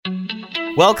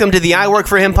Welcome to the I Work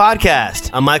For Him podcast.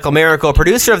 I'm Michael Miracle,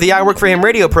 producer of the I Work For Him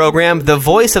radio program, the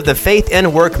voice of the faith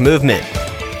and work movement.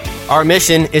 Our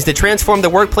mission is to transform the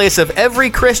workplace of every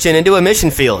Christian into a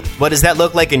mission field. What does that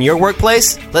look like in your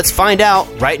workplace? Let's find out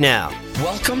right now.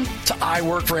 Welcome to I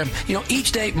Work For Him. You know,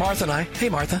 each day, Martha and I, hey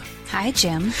Martha. Hi,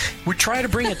 Jim. We try to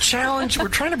bring a challenge. We're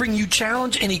trying to bring you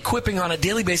challenge and equipping on a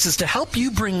daily basis to help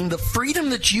you bring the freedom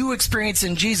that you experience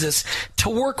in Jesus to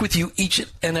work with you each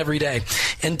and every day.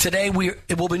 And today,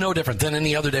 it will be no different than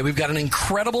any other day. We've got an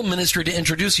incredible ministry to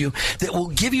introduce you that will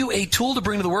give you a tool to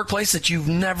bring to the workplace that you've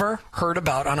never heard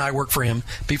about on I Work For Him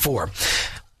before.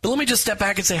 But let me just step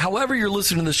back and say, however you're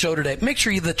listening to the show today, make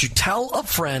sure that you tell a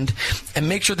friend and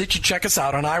make sure that you check us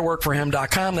out on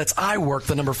iworkforhim.com. That's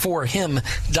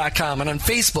iwork4him.com. And on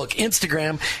Facebook,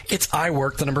 Instagram, it's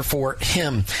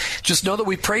iwork4him. Just know that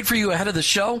we prayed for you ahead of the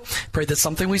show. Pray that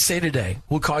something we say today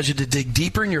will cause you to dig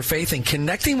deeper in your faith and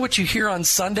connecting what you hear on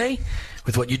Sunday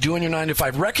with what you do in your 9 to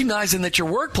 5, recognizing that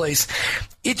your workplace,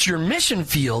 it's your mission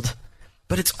field,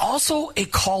 but it's also a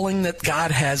calling that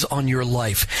God has on your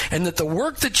life. And that the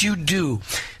work that you do,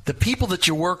 the people that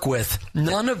you work with,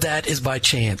 none of that is by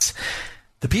chance.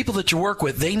 The people that you work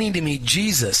with, they need to meet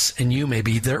Jesus, and you may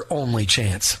be their only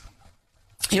chance.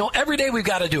 You know, every day we've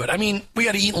got to do it. I mean, we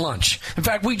got to eat lunch. In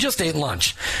fact, we just ate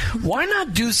lunch. Why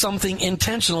not do something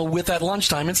intentional with that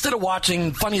lunchtime instead of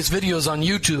watching funniest videos on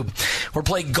YouTube or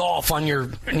play golf on your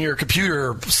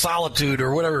computer, or Solitude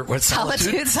or whatever? What's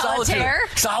Solitaire?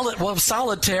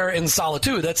 Solitaire and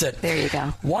Solitude. That's it. There you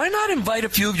go. Why not invite a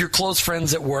few of your close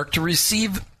friends at work to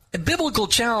receive a biblical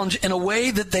challenge in a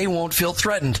way that they won't feel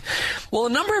threatened? Well, a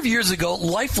number of years ago,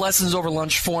 Life Lessons Over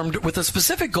Lunch formed with a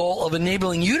specific goal of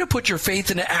enabling you to put your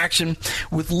faith into action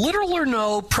with little or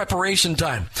no preparation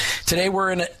time. Today,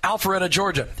 we're in Alpharetta,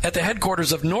 Georgia, at the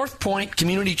headquarters of North Point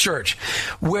Community Church,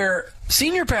 where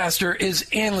senior pastor is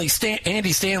Andy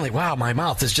Stanley. Wow, my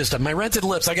mouth is just my rented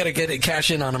lips. I got to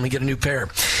cash in on them and get a new pair.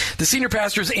 The senior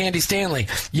pastor is Andy Stanley.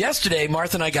 Yesterday,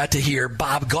 Martha and I got to hear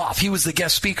Bob Goff. He was the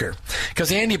guest speaker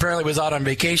because Andy apparently was out on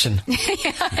vacation.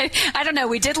 I don't know.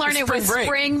 We did learn it was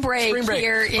spring break here in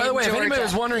Georgia. By the way, if anybody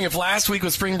was wondering if last week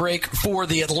was spring break for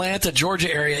the Atlanta,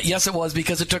 Georgia area, yes, it was,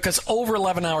 because it took us over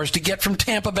 11 hours to get from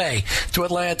Tampa Bay to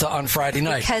Atlanta on Friday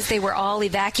night. Because they were all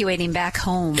evacuating back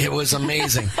home. It was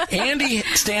amazing. Andy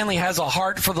Stanley has a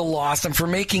heart for the lost and for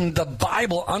making the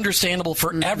Bible understandable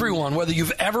for everyone, whether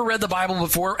you've ever read the Bible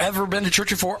before, ever been to church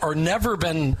before, or never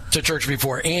been to church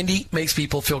before. Andy makes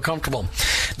people feel comfortable.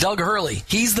 Doug Hurley,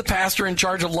 he's the pastor in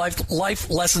charge of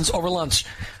Life Lessons Over Lunch.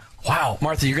 Wow,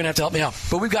 Martha, you're going to have to help me out.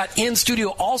 But we've got in studio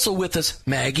also with us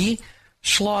Maggie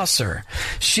Schlosser.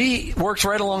 She works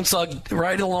right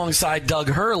alongside Doug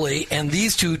Hurley, and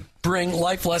these two bring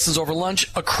Life Lessons Over Lunch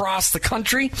across the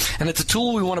country, and it's a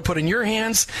tool we want to put in your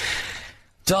hands.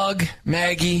 Doug,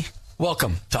 Maggie,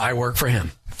 welcome to I Work For Him.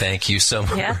 Thank you so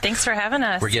much. Yeah, thanks for having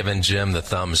us. We're giving Jim the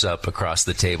thumbs up across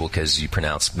the table because you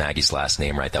pronounced Maggie's last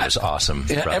name right. That was awesome.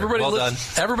 Yeah,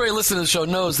 everybody listening to the show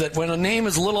knows that when a name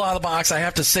is a little out of the box, I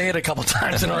have to say it a couple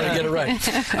times in order to get it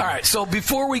right. All right, so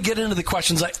before we get into the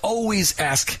questions, I always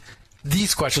ask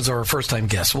these questions of our first-time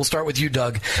guests. We'll start with you,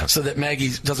 Doug, so that Maggie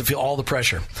doesn't feel all the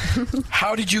pressure.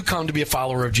 How did you come to be a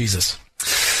follower of Jesus?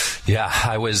 Yeah,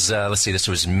 I was, this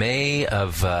was May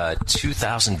of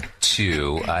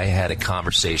 2002. I had a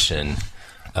conversation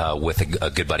with a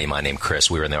good buddy of mine named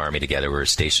Chris. We were in the Army together. We were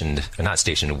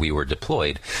we were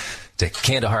deployed to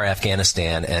Kandahar,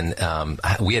 Afghanistan, and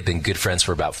we had been good friends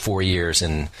for about 4 years,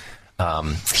 and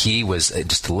he was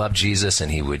just loved Jesus,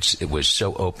 and it was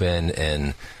so open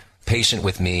and patient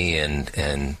with me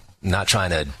and not trying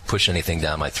to push anything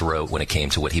down my throat when it came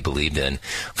to what he believed in.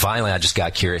 Finally, I just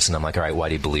got curious, and I'm like, all right, why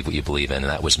do you believe what you believe in?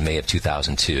 And that was May of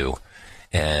 2002.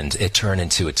 And it turned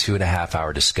into a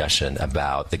 2.5-hour discussion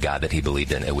about the God that he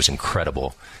believed in. It was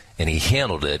incredible. And he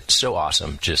handled it so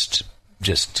awesome. So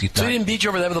he didn't beat you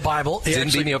over the head with the Bible?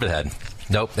 Didn't beat me over the head.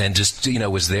 Nope. And just,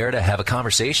 was there to have a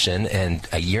conversation. And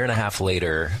a year and a half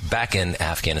later, back in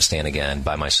Afghanistan again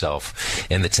by myself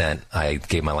in the tent, I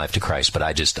gave my life to Christ. But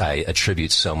I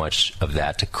attribute so much of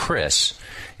that to Chris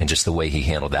and just the way he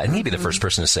handled that. And he'd be the first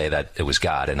person to say that it was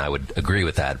God, and I would agree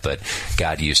with that. But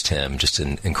God used him just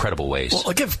in incredible ways. Well,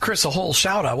 I'll give Chris a whole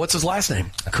shout out. What's his last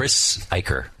name? Chris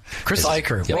Eicher. Chris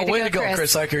Eicher. Yep. Well, way to go,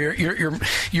 Chris Eicher.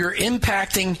 You're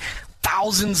impacting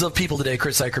thousands of people today,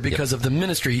 Chris Eicher, because of the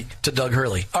ministry to Doug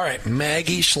Hurley. All right,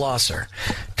 Maggie Schlosser,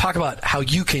 talk about how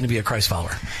you came to be a Christ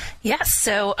follower. Yes,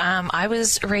 so I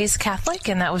was raised Catholic,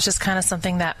 and that was just kind of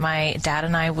something that my dad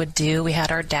and I would do. We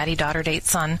had our daddy-daughter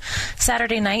dates on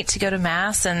Saturday night to go to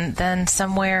Mass, and then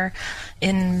somewhere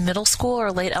in middle school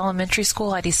or late elementary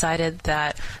school, I decided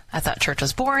that I thought church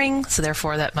was boring, so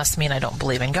therefore that must mean I don't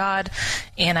believe in God,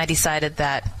 and I decided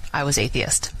that I was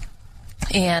atheist.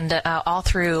 And all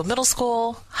through middle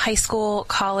school, high school,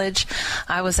 college,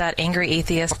 I was that angry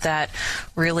atheist that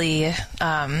really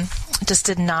just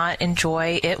did not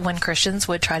enjoy it when Christians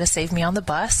would try to save me on the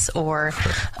bus or,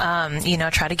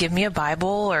 try to give me a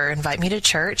Bible or invite me to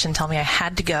church and tell me I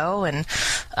had to go. And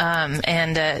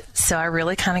so I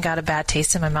really kind of got a bad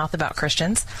taste in my mouth about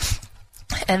Christians.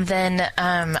 And then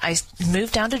I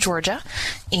moved down to Georgia,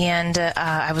 and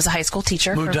I was a high school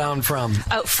teacher. Moved down from?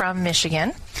 From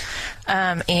Michigan.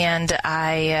 And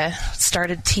I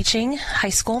started teaching high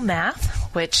school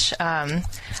math, which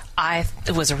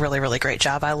it was a really, really great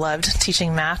job. I loved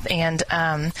teaching math. And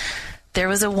there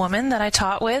was a woman that I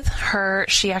taught with.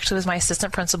 She actually was my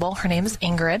assistant principal. Her name is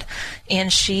Ingrid.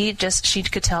 And she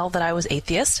could tell that I was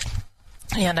atheist.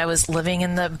 And I was living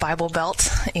in the Bible Belt,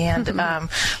 and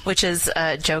which is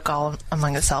a joke all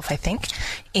among itself, I think.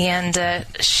 And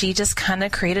she just kind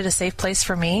of created a safe place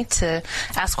for me to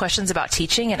ask questions about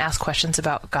teaching and ask questions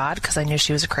about God, because I knew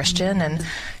she was a Christian. And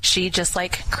she, just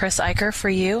like Chris Eicher for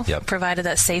you, provided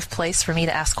that safe place for me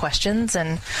to ask questions.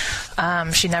 And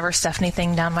she never stuffed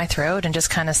anything down my throat and just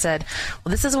kind of said,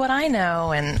 well, this is what I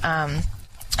know. And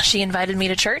she invited me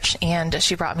to church, and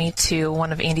she brought me to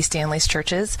one of Andy Stanley's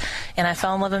churches, and I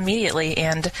fell in love immediately.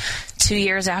 And 2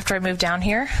 years after I moved down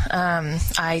here,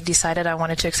 I decided I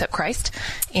wanted to accept Christ,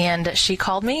 and she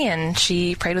called me, and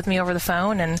she prayed with me over the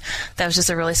phone, and that was just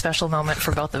a really special moment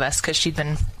for both of us, because she'd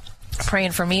been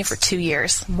praying for me for 2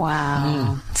 years.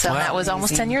 Wow. So that was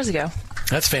almost 10 years ago.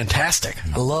 That's fantastic.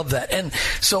 I love that. And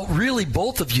so really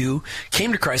both of you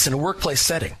came to Christ in a workplace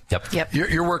setting. Yep.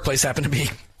 Your workplace happened to be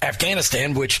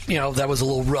Afghanistan, which, that was a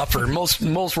little rougher.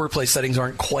 Most workplace settings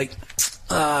aren't quite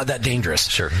that dangerous.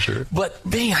 Sure. But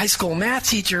being a high school math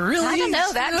teacher, really, I don't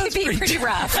know. That could be pretty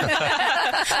rough.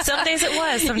 Some days it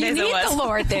was. Some days you it need was. the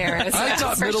Lord there. I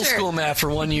taught middle school math for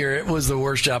 1 year. It was the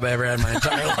worst job I ever had in my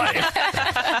entire life.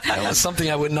 That was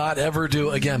something I would not ever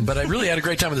do again. But I really had a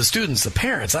great time with the students, the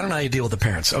parents. I don't know how you deal with the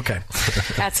parents. Okay.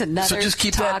 That's another. So just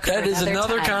keep talk that. That is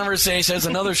another time. Conversation. That's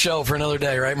another show for another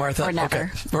day, right, Martha? Or never.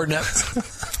 Okay. Or never.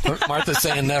 Martha's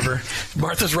saying never.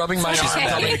 Martha's rubbing my arm,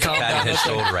 telling me to calm down. His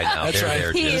shoulder right now. That's right.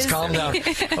 Just calm down.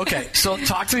 Okay, so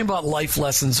talk to me about life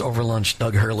lessons over lunch,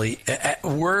 Doug Hurley.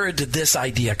 Where did this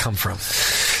idea come from?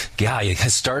 Yeah, it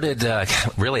has started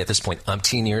really at this point,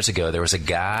 umpteen years ago. There was a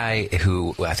guy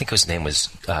who, I think his name was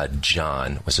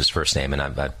John, was his first name, and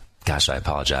I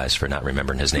apologize for not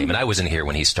remembering his name. And I wasn't here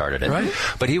when he started it. Right.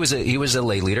 But he was a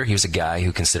lay leader. He was a guy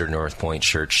who considered North Point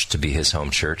Church to be his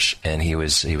home church. And he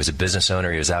was a business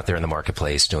owner. He was out there in the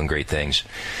marketplace doing great things.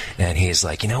 And he's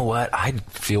like, you know what? I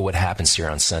feel what happens here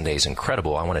on Sunday is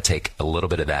incredible. I want to take a little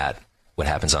bit of that, what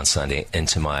happens on Sunday,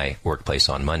 into my workplace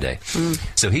on Monday.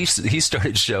 So he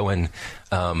started showing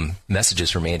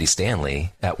messages from Andy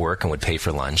Stanley at work and would pay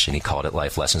for lunch, and he called it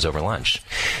Life Lessons Over Lunch.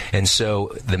 And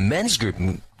so the men's group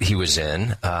he was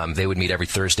in, they would meet every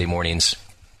Thursday mornings.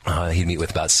 He'd meet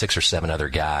with about 6 or 7 other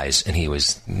guys, and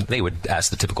they would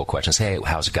ask the typical questions. Hey,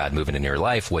 how's God moving in your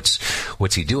life?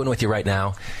 What's he doing with you right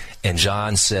now? And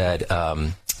John said,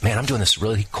 man, I'm doing this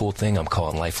really cool thing I'm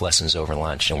calling Life Lessons Over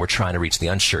Lunch, and we're trying to reach the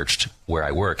unchurched where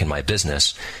I work in my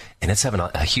business, and it's having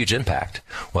a huge impact.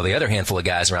 Well, the other handful of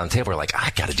guys around the table are like,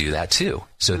 I got to do that too.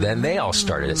 So then they all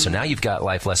started it. So now you've got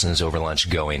Life Lessons Over Lunch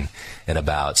going in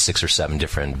about 6 or 7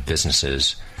 different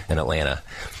businesses in Atlanta.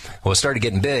 Well, it started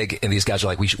getting big, and these guys are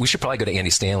like, we should probably go to Andy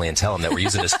Stanley and tell him that we're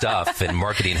using his stuff and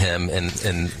marketing him in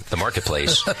the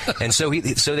marketplace. And so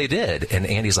they did. And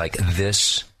Andy's like,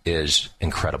 this is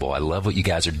incredible. I love what you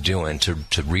guys are doing to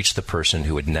reach the person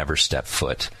who would never step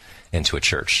foot into a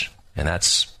church. And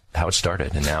that's how it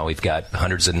started. And now we've got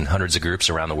hundreds and hundreds of groups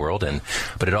around the world.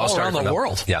 But it all started around the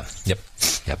world. Yeah. Yep.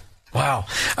 Wow.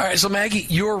 All right. So Maggie,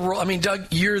 your role, Doug,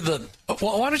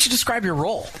 why don't you describe your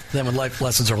role then with Life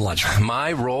Lessons Over Lunch?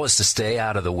 My role is to stay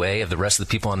out of the way of the rest of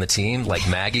the people on the team, like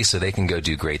Maggie, so they can go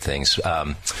do great things.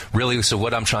 Really, so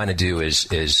what I'm trying to do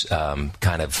is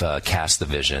kind of cast the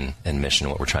vision and mission,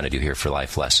 what we're trying to do here for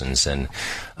Life Lessons. And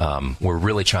we're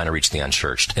really trying to reach the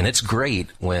unchurched. And it's great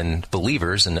when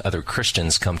believers and other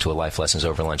Christians come to a Life Lessons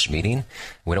Over Lunch meeting.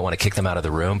 We don't want to kick them out of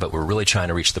the room, but we're really trying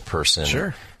to reach the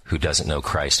person who doesn't know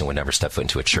Christ and would never step foot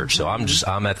into a church. So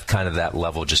I'm at kind of that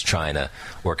level, just trying to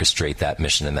orchestrate that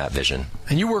mission and that vision.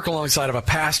 And you work alongside of a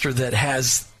pastor that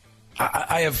has,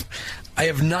 I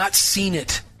have not seen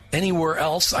it anywhere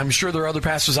else. I'm sure there are other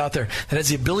pastors out there that has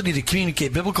the ability to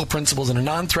communicate biblical principles in a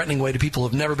non-threatening way to people who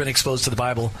have never been exposed to the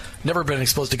Bible, never been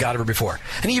exposed to God ever before.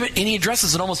 And he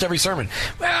addresses in almost every sermon.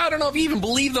 Well, I don't know if you even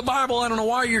believe the Bible. I don't know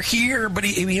why you're here. But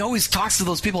he always talks to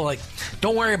those people like,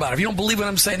 don't worry about it. If you don't believe what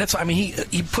I'm saying, that's. I mean,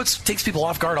 he takes people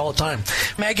off guard all the time.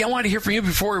 Maggie, I wanted to hear from you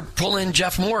before we pull in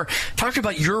Jeff Moore. Talk to me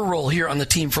about your role here on the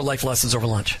team for Life Lessons Over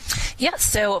Lunch. Yeah,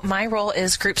 so my role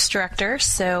is groups director.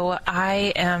 So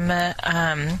I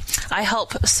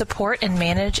help support and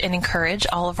manage and encourage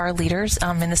all of our leaders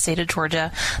in the state of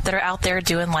Georgia that are out there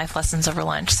doing Life Lessons Over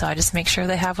Lunch. So I just make sure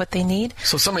they have what they need.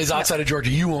 So somebody's outside of Georgia,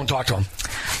 you won't talk to them.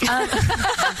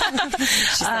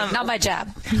 Not my job.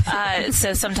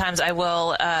 So sometimes I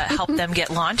will help them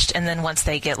get launched, and then once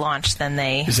they get launched, then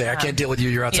they... You say, I can't deal with you,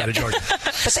 you're outside of Georgia.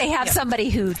 But they have somebody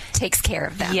who takes care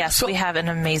of them. Yes, we have an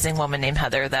amazing woman named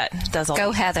Heather that does all...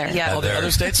 Go Heather. Yeah. All the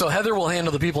other states. So Heather will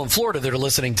handle the people in Florida that are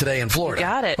listening today in Florida. You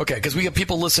got it. Okay, because we have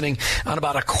people listening on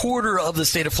about a quarter of the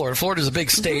state of Florida. Florida is a big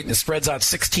state, and it spreads out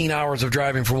 16 hours of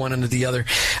driving from one end to the other.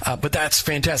 But that's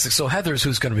fantastic. So Heather's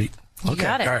who's going to be... Okay. You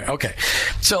got it. All right, okay.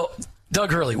 So...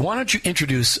 Doug Hurley, why don't you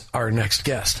introduce our next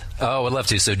guest? Oh, I'd love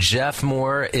to. So Jeff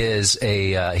Moore is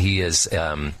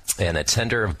an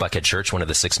attender of Buckhead Church, one of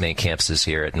the 6 main campuses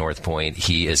here at North Point.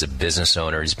 He is a business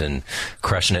owner. He's been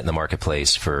crushing it in the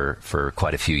marketplace for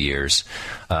quite a few years.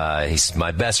 He's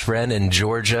my best friend in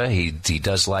Georgia. He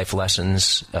does life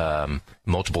lessons,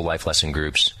 multiple life lesson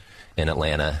groups in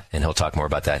Atlanta, and he'll talk more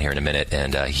about that here in a minute.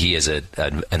 And he is an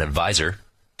advisor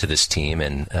to this team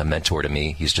and a mentor to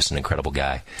me. He's just an incredible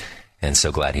guy. And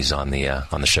so glad he's on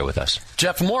the show with us.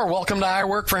 Jeff Moore, welcome to I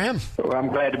Work for Him. Well, I'm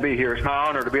glad to be here. It's my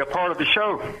honor to be a part of the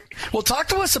show. Well, talk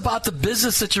to us about the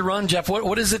business that you run, Jeff.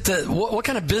 What is it? What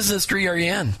kind of business are you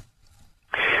in?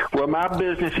 Well, my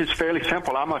business is fairly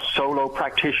simple. I'm a solo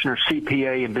practitioner,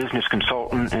 CPA, and business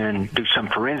consultant, and do some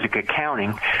forensic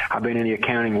accounting. I've been in the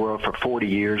accounting world for 40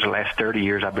 years. The last 30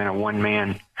 years, I've been a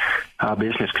one-man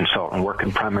business consultant,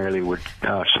 working primarily with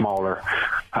smaller,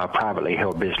 privately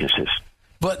held businesses.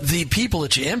 But the people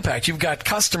that you impact, you've got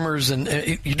customers, and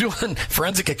you're doing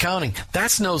forensic accounting.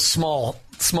 That's no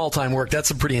small-time work. That's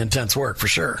some pretty intense work, for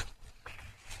sure.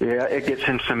 Yeah, it gets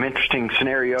in some interesting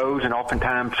scenarios and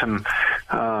oftentimes some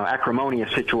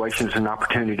acrimonious situations, an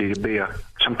opportunity to be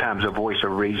sometimes a voice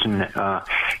of reason,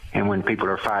 and when people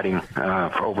are fighting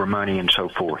for over money and so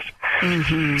forth.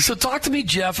 Mm-hmm. So talk to me,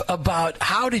 Jeff, about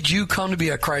how did you come to be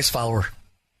a Christ follower?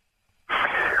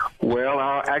 Well,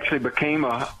 I actually became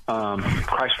a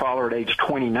Christ follower at age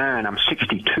 29. I'm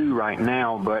 62 right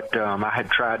now, but I had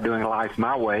tried doing life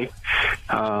my way,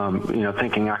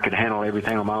 thinking I could handle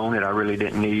everything on my own, that I really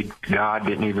didn't need God,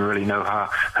 didn't even really know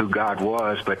who God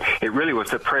was. But it really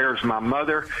was the prayers of my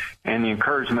mother and the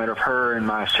encouragement of her and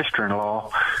my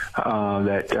sister-in-law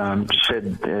that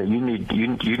said you need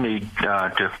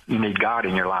God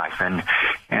in your life,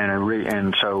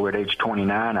 and so at age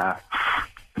 29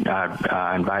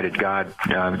 I invited God.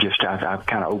 I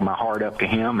kind of opened my heart up to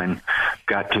Him, and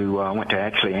went to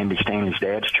actually Andy Stanley's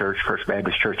dad's church, First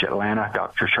Baptist Church Atlanta.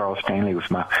 Dr. Charles Stanley was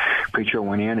my preacher.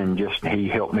 Went in and he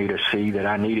helped me to see that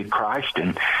I needed Christ,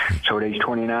 and so at age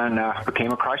 29 I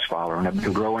became a Christ follower, and I've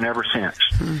been growing ever since.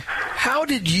 How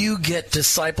did you get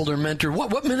discipled or mentored?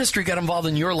 What ministry got involved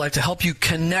in your life to help you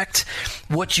connect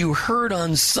what you heard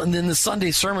in the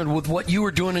Sunday sermon with what you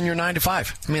were doing in your 9 to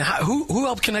 5? I mean, who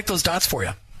helped connect those dots for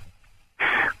you?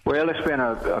 Well, it's been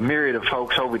a myriad of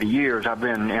folks over the years. I've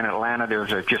been in Atlanta. There's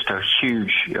just a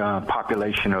huge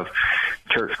population of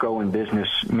church-going business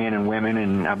men and women,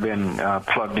 and I've been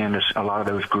plugged into a lot of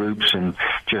those groups, and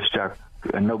just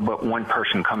no but one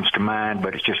person comes to mind,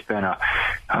 but it's just been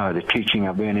the teaching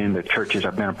I've been in, the churches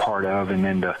I've been a part of, and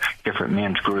then the different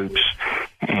men's groups,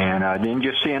 and then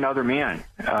just seeing other men.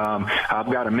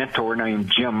 I've got a mentor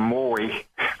named Jim Morey.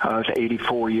 He's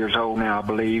 84 years old now, I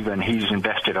believe, and he's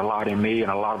invested a lot in me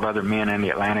and a lot of other men in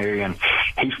the Atlanta area, and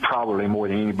he's probably more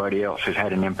than anybody else has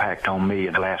had an impact on me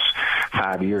in the last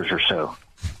 5 years or so.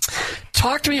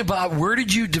 Talk to me about, where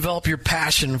did you develop your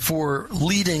passion for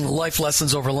leading Life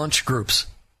Lessons Over Lunch groups?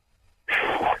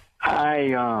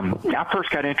 I first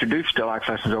got introduced to Life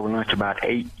Lessons Over Lunch about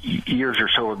 8 years or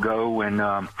so ago, and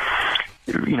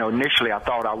initially I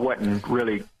thought I wasn't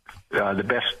really the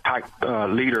best type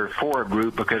leader for a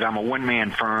group, because I'm a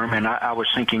one-man firm, and I was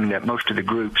thinking that most of the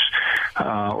groups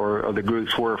or the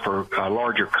groups were for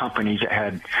larger companies that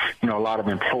had a lot of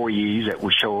employees that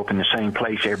would show up in the same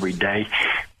place every day.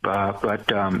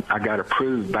 but I got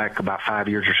approved back about 5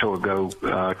 years or so ago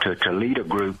to lead a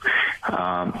group,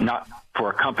 not for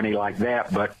a company like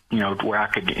that, but, where I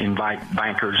could invite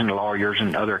bankers and lawyers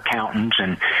and other accountants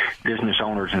and business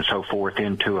owners and so forth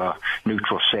into a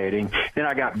neutral setting. Then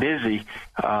I got busy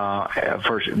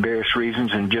for various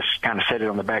reasons and just kind of set it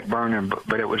on the back burner.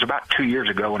 But it was about 2 years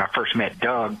ago when I first met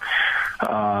Doug,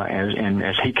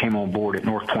 as he came on board at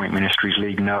North Point Ministries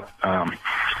leading up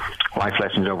Life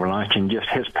Lessons Over Lunch, and just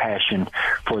his passion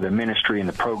for the ministry and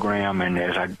the program. And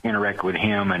as I interacted with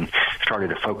him and started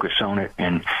to focus on it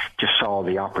and just saw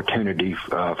the opportunity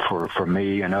for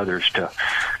me and others to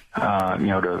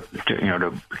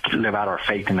live out our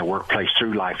faith in the workplace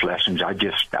through Life Lessons,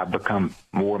 I've become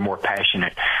more and more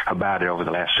passionate about it over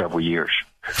the last several years.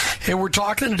 Hey, we're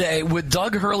talking today with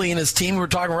Doug Hurley and his team. We're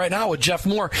talking right now with Jeff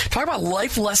Moore. Talking about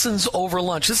Life Lessons Over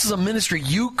Lunch. This is a ministry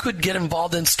you could get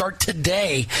involved in. Start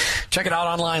today. Check it out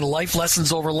online,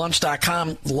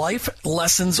 lifelessonsoverlunch.com,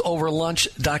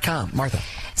 lifelessonsoverlunch.com. Martha.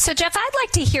 So, Jeff, I'd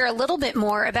like to hear a little bit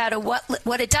more about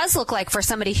what it does look like for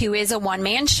somebody who is a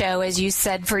one-man show, as you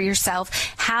said for yourself,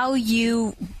 how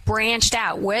you branched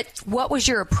out. What was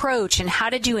your approach, and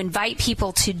how did you invite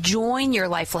people to join your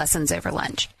Life Lessons Over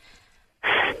Lunch?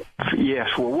 Yes,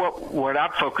 well, what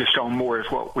I've focused on more is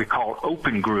what we call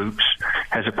open groups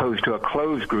as opposed to a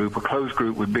closed group. A closed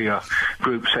group would be a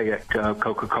group, say, at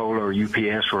Coca-Cola or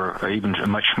UPS or even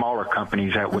much smaller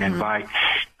companies that would invite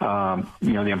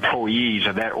the employees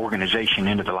of that organization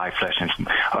into the Life Lessons.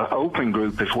 Open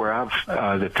group is where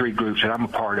the three groups that I'm a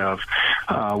part of,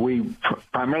 we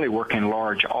primarily work in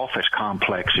large office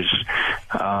complexes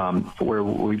where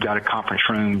we've got a conference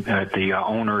room that the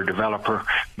owner or developer,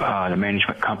 the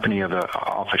management company of the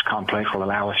office complex will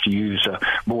allow us to use a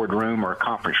boardroom or a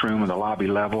conference room on the lobby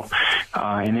level.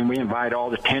 And then we invite all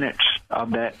the tenants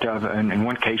of that. In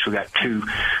one case, we got two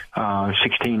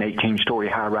 16, 18-story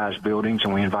high-rise buildings,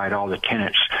 and we invite all the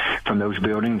tenants from those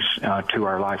buildings to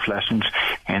our Life Lessons.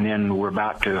 And then we're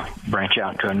about to branch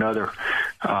out into another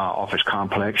office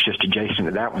complex just adjacent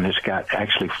to that one. It's got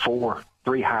actually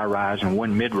three high-rise and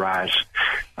one mid-rise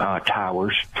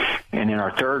towers. And then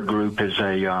our third group is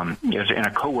in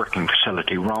a co-working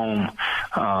facility, Rome,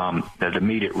 the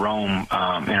immediate Rome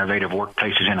Innovative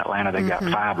Workplaces in Atlanta. They've got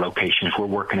 5 locations. We're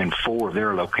working in 4 of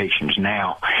their locations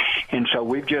now. And so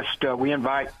we've just we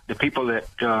invite the people that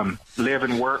live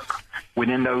and work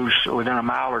within a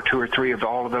mile or 2 or 3 of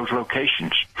all of those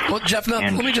locations. Well, Jeff, now,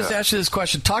 let me just ask you this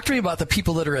question. Talk to me about the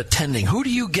people that are attending. Who do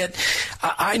you get?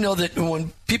 I know that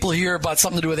when people hear about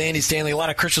something to do with Andy Stanley, a lot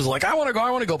of Christians are like, I want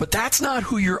to go, but that's not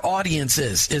who your audience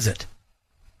is it?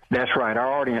 That's right.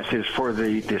 Our audience is for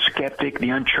the skeptic,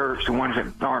 the unchurched, the ones that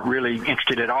aren't really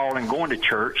interested at all in going to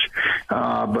church,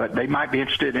 but they might be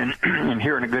interested in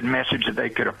hearing a good message that they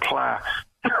could apply.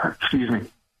 Excuse me.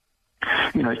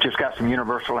 It's just got some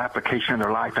universal application in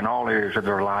their life, in all areas of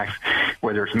their life,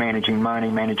 whether it's managing money,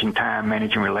 managing time,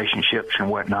 managing relationships, and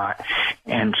whatnot.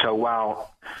 And so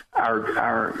while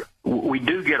we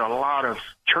do get a lot of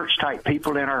church-type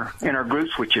people in our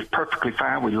groups, which is perfectly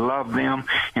fine. We love them,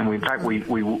 and in fact we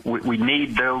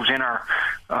need those in our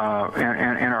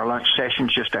lunch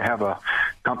sessions just to have a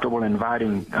comfortable,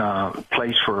 inviting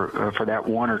place for that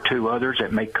 1 or 2 others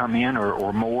that may come in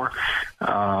or more,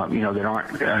 that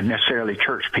aren't necessarily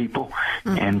church people.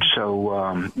 And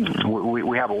so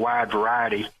we have a wide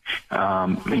variety,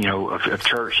 of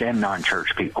church and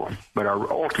non-church people. But our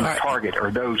ultimate target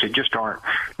are those that just aren't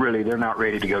really, they're not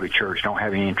ready to go to church, don't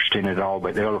have any interest in it at all,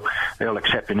 but they'll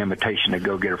accept an invitation to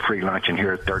go get a free lunch and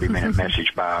hear a 30-minute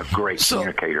message by a great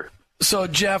communicator. So,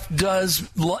 Jeff, does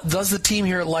the team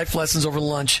here at Life Lessons Over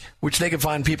Lunch, which they can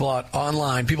find people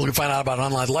online, people can find out about it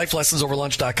online,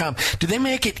 lifelessonsoverlunch.com, do they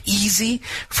make it easy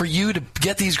for you to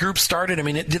get these groups started? I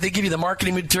mean, did they give you the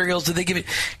marketing materials? Did they give you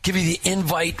the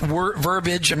invite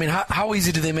verbiage? I mean, how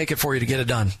easy do they make it for you to get it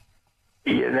done?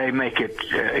 Yeah, they make it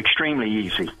extremely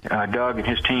easy. Doug and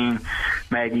his team,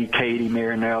 Maggie, Katie,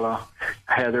 Marinella,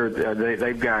 Heather,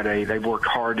 they've worked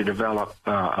hard to develop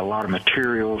a lot of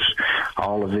materials,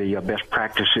 all of the best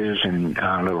practices and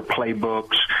little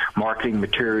playbooks, marketing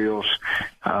materials.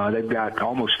 They've got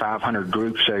almost 500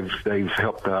 groups they've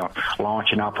helped launch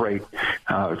and operate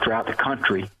throughout the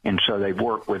country, and so they've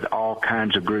worked with all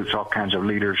kinds of groups, all kinds of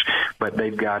leaders, but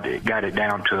they've got it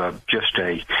down to just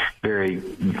a very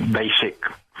basic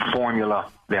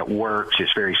formula that works.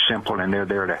 It's very simple, and they're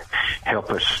there to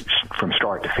help us from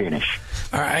start to finish.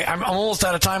 All right, I'm almost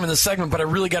out of time in this segment, but I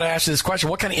really got to ask you this question.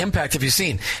 What kind of impact have you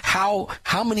seen? How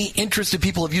many interested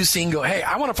people have you seen go, hey,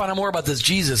 I want to find out more about this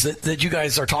Jesus that you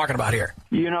guys are talking about here?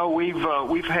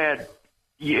 We've had,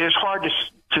 it's hard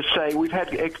to say we've had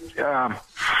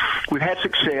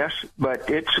success, but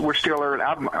we're still early.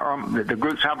 The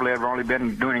groups I've led have only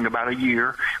been doing about a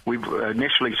year. We've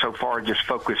initially so far just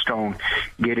focused on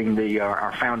getting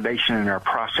our foundation and our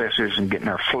processes and getting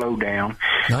our flow down.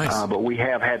 Nice. But we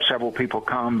have had several people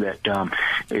come that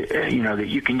that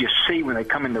you can just see when they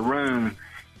come in the room,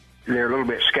 they're a little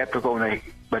bit skeptical,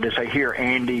 but as they hear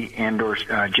Andy and or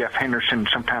Jeff Henderson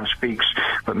sometimes speaks,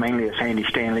 but mainly it's Andy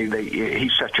Stanley,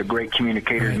 he's such a great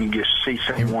communicator, and you just see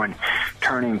someone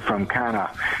turning from kind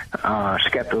of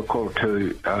skeptical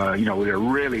to, they're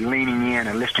really leaning in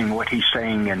and listening to what he's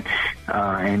saying and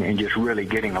just really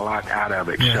getting a lot out of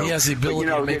it. Yeah, so, he has the ability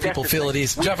to make people feel at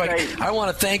ease. Jeff, I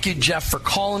want to thank you, Jeff, for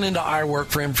calling into I Work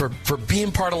for Him, for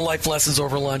being part of Life Lessons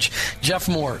Over Lunch. Jeff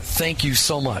Moore, thank you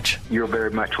so much. You're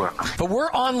very much welcome. But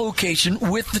we're on location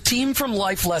with the team from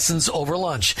Life Lessons Over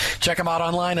Lunch. Check them out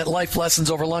online at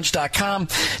lifelessonsoverlunch.com.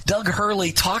 Doug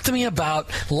Hurley, talk to me about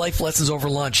Life Lessons Over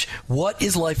Lunch. What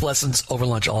is Life Lessons Over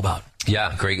Lunch all about?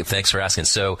 Yeah, great. Thanks for asking.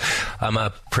 So I'm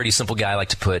a pretty simple guy. I like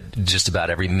to put just about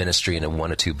every ministry into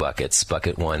one of two buckets.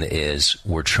 Bucket one is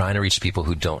we're trying to reach people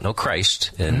who don't know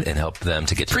Christ and help them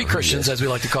to get to pre-Christians, as we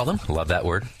like to call them. Love that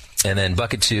word. And then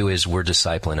bucket two is we're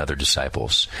discipling other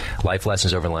disciples. Life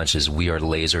Lessons Over Lunch is we are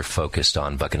laser focused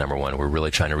on bucket number one. We're really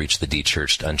trying to reach the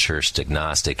de-churched, unchurched,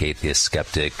 agnostic, atheist,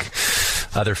 skeptic,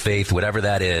 other faith, whatever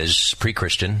that is,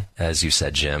 pre-Christian, as you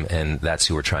said, Jim, and that's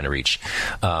who we're trying to reach.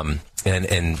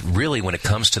 And really, when it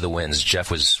comes to the wins, Jeff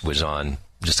was on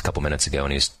just a couple minutes ago,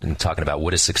 and he's talking about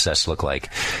what does success look like.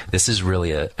 This is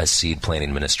really a seed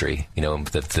planting ministry.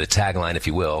 The tagline, if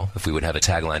you will, if we would have a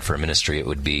tagline for a ministry, it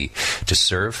would be to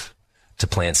serve, to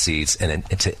plant seeds, and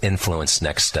to influence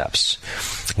next steps.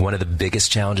 One of the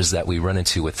biggest challenges that we run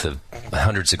into with the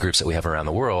hundreds of groups that we have around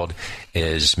the world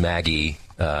is Maggie,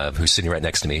 who's sitting right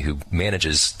next to me, who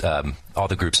manages all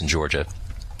the groups in Georgia.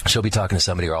 She'll be talking to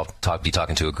somebody, or I'll be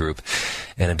talking to a group,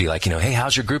 and it'd be like, hey,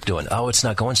 how's your group doing? Oh, it's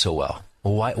not going so well.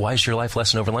 Well, why is your Life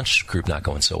Lesson Over Lunch group not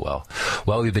going so well?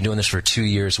 Well, we've been doing this for 2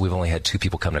 years. We've only had 2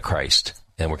 people come to Christ,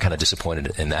 and we're kind of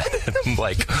disappointed in that. I'm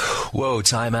like, whoa,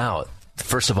 time out.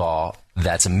 First of all,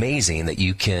 that's amazing that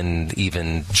you can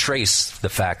even trace the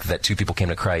fact that 2 people came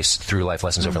to Christ through Life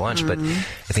Lessons Over Lunch. But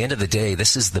at the end of the day,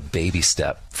 this is the baby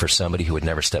step for somebody who would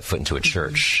never step foot into a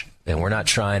church. And we're not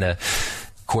trying to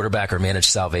quarterback or manage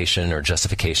salvation or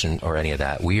justification or any of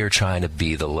that. We are trying to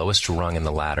be the lowest rung in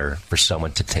the ladder for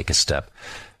someone to take a step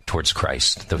towards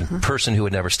Christ, the person who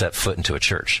would never step foot into a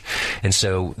church. And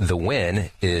so the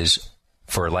win is,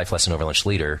 for a Life Lesson Over Lunch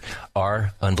leader,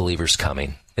 are unbelievers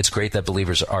coming? It's great that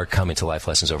believers are coming to Life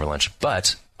Lessons Over Lunch,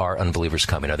 but are unbelievers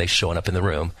coming? Are they showing up in the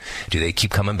room? Do they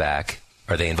keep coming back?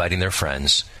 Are they inviting their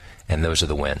friends? And those are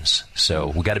the wins. So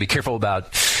we got to be careful about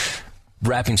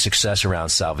wrapping success around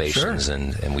salvations,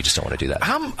 and we just don't want to do that.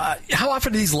 How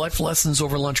often do these Life Lessons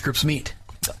Over Lunch groups meet?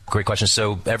 Great question.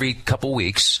 So every couple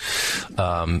weeks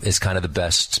is kind of the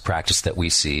best practice that we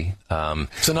see.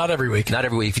 So not every week? Not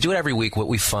every week. If you do it every week, what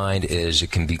we find is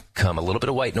it can become a little bit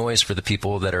of white noise for the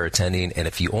people that are attending, and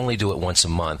if you only do it once a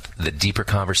month, the deeper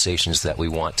conversations that we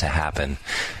want to happen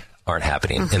aren't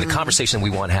happening. And the conversation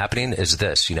we want happening is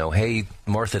this, hey,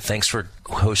 Martha, thanks for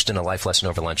hosting a Life Lesson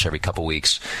Over Lunch every couple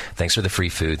weeks. Thanks for the free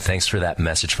food. Thanks for that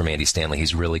message from Andy Stanley.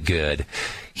 He's really good.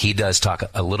 He does talk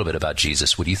a little bit about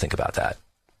Jesus. What do you think about that?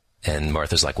 And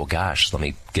Martha's like, well, gosh, let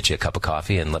me get you a cup of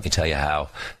coffee and let me tell you how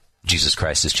Jesus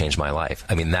Christ has changed my life.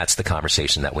 I mean, that's the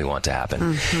conversation that we want to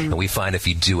happen. And we find if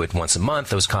you do it once a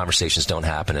month, those conversations don't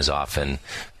happen as often,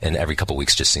 and every couple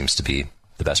weeks just seems to be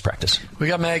the best practice. We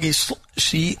got Maggie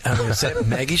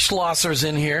Maggie Schlosser's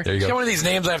in here. There you go. She's one of these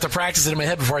names I have to practice it in my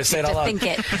head before I say it out loud. Think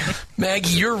it.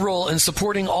 Maggie, your role in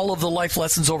supporting all of the Life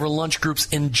Lessons Over Lunch groups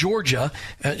in Georgia.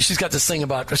 She's got this thing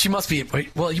about, she must be,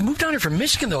 well, you moved down here from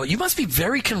Michigan, though. You must be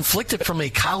very conflicted from a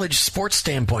college sports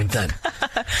standpoint, then.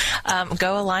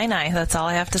 Go Illini. That's all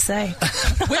I have to say.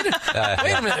 Wait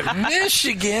a minute.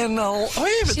 Michigan.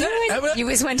 You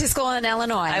went to school in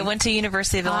Illinois. I went to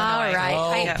University of Illinois. All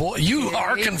right. Oh, boy. You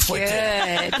are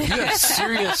conflicted. Good. You have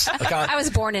serious. I was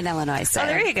born in Illinois, so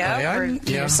there you go.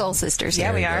 We're soul sisters.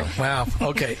 Yeah, we are. Wow.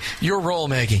 Okay. Your role,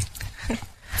 Maggie.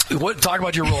 Talk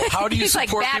about your role. How do you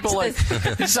support people like?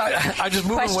 I'm just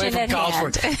moving away from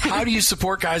college sport. How do you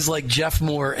support guys like Jeff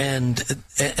Moore and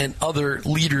other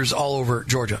leaders all over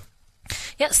Georgia?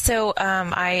 Yeah. So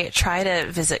I try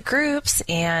to visit groups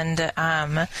and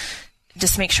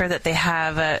just make sure that they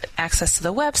have access to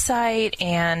the website,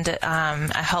 and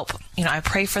I help, I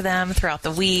pray for them throughout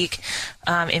the week,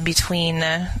 in between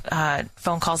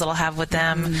phone calls that I'll have with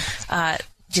them.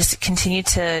 just continue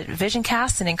to vision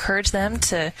cast and encourage them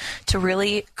to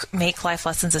really make Life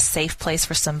Lessons a safe place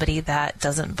for somebody that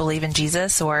doesn't believe in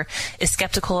Jesus or is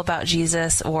skeptical about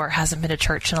Jesus or hasn't been to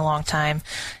church in a long time,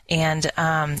 and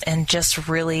just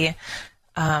really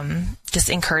just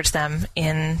encourage them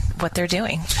in what they're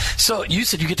doing. So you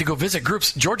said you get to go visit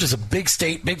groups. Georgia's a big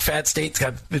state, big fat state. It's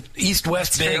got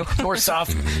east-west big,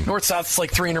 north-south. North-south is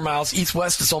like 300 miles.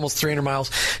 East-west is almost 300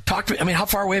 miles. Talk to me. I mean, how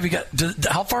far away have you got?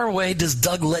 How far away does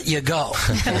Doug let you go?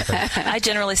 I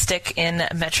generally stick in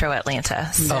Metro Atlanta.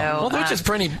 So, which is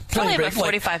pretty probably big. a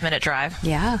 45-minute drive.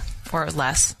 Yeah. Or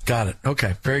less. Got it.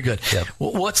 Okay. Very good. Yep.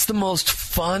 Well, what's the most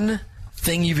fun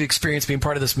thing you've experienced being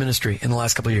part of this ministry in the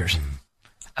last couple of years?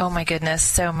 Oh my goodness,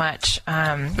 so much. We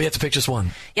have to pick just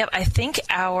one. Yep, I think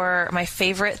my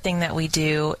favorite thing that we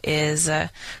do is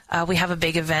we have a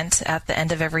big event at the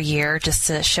end of every year just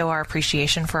to show our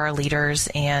appreciation for our leaders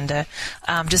and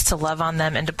just to love on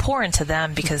them and to pour into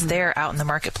them because they're out in the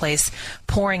marketplace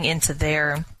pouring into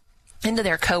their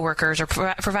coworkers or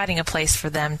providing a place for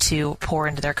them to pour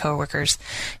into their coworkers.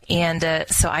 And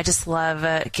so I just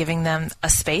love giving them a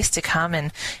space to come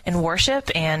and worship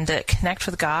and connect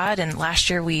with God. And last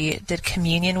year we did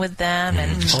communion with them,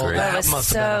 and that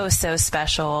was so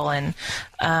special. And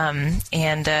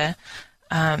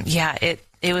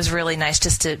it was really nice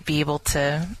just to be able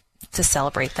to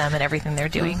celebrate them and everything they're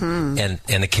doing. Mm-hmm.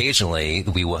 And occasionally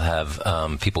we will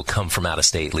have people come from out of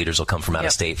state. Leaders will come from out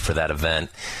of state for that event.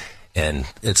 And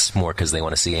it's more because they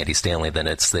want to see Andy Stanley than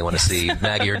they want to see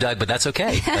Maggie or Doug, but that's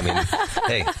okay. I mean,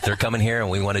 hey, they're coming here and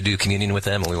we want to do communion with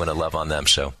them and we want to love on them.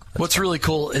 So what's really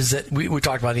cool is that we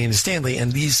talked about Andy Stanley,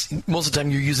 and most of the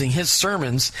time you're using his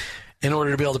sermons in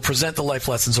order to be able to present the life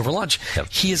lessons over lunch. Yep.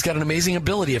 He has got an amazing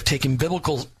ability of taking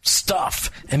biblical stuff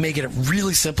and making it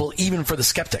really simple, even for the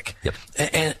skeptic. Yep.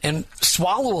 And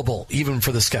swallowable, even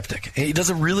for the skeptic. And he does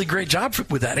a really great job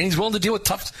with that. And he's willing to deal with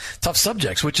tough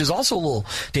subjects, which is also a little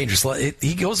dangerous.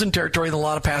 He goes in territory that a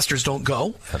lot of pastors don't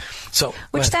go. So,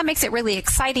 that makes it really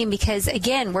exciting because,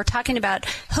 again, we're talking about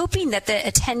hoping that the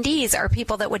attendees are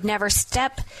people that would never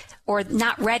step or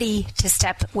not ready to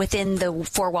step within the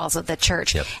four walls of the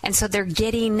church. Yep. And so they're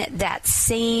getting that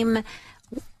same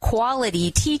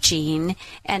quality teaching.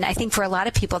 And I think for a lot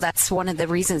of people, that's one of the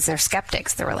reasons they're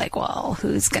skeptics. They were like, well,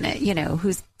 who's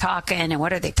talking and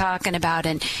what are they talking about?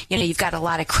 And, you've got a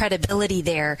lot of credibility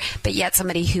there, but yet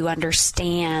somebody who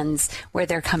understands where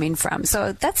they're coming from.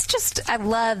 So I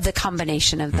love the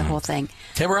combination of the whole thing.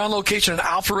 Hey, we're on location in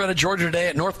Alpharetta, Georgia today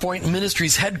at North Point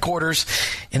Ministries headquarters.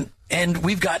 And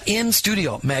we've got in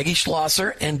studio Maggie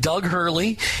Schlosser and Doug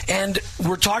Hurley, and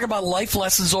we're talking about Life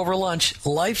Lessons Over Lunch,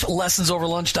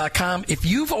 lifelessonsoverlunch.com. If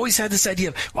you've always had this idea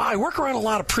of, wow, I work around a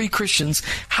lot of pre-Christians,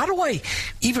 how do I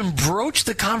even broach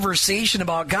the conversation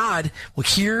about God? Well,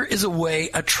 here is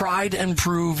a tried and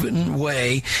proven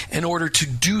way in order to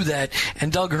do that.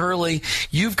 And Doug Hurley,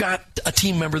 you've got a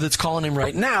team member that's calling him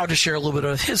right now to share a little bit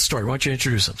of his story. Why don't you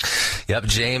introduce him? Yep,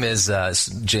 James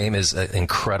is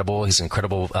incredible. He's an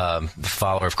incredible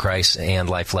follower of Christ and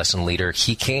life lesson leader.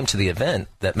 He came to the event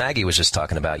that Maggie was just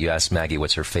talking about. You asked Maggie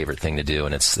what's her favorite thing to do,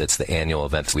 and it's the annual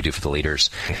event that we do for the leaders.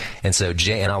 And so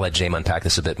and I'll let James unpack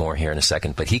this a bit more here in a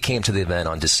second, but he came to the event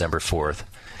on December 4th,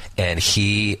 and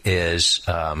he was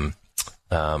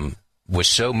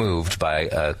so moved by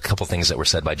a couple things that were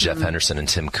said by Jeff Henderson and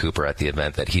Tim Cooper at the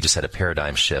event that he just had a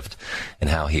paradigm shift in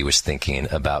how he was thinking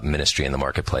about ministry in the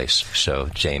marketplace. So,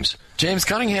 James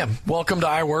Cunningham, welcome to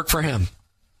I Work for Him.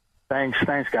 Thanks,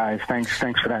 guys. Thanks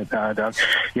for that, Doug.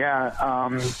 Yeah,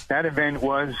 that event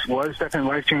was definitely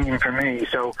life-changing for me.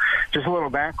 So just a little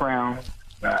background.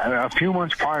 A few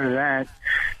months prior to that,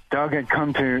 Doug had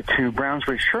come to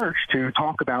Brownsbridge Church to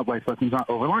talk about Life Lessons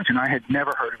Over Lunch, and I had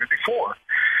never heard of it before.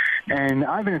 And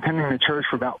I've been attending the church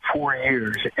for about 4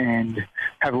 years and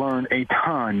have learned a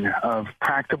ton of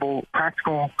practical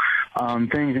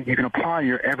things that you can apply to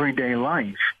your everyday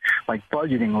life, like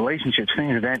budgeting, relationships,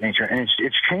 things of that nature. And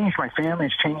it's changed my family.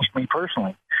 It's changed me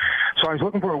personally. So I was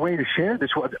looking for a way to share this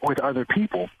with other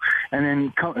people. And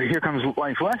then here comes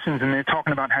Life Lessons, and they're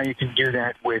talking about how you can do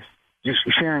that with just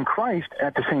sharing Christ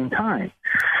at the same time.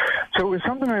 So it was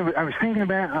something I was thinking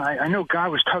about. I know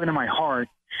God was tugging at my heart,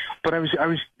 but I was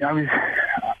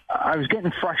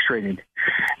getting frustrated.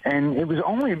 And it was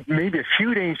only maybe a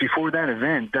few days before that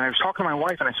event that I was talking to my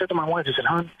wife, and I said to my wife, I said,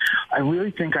 hon, I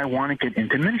really think I want to get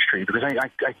into ministry because I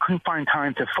couldn't find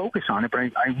time to focus on it, but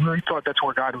I really thought that's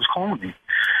where God was calling me.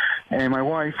 And my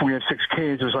wife, we have 6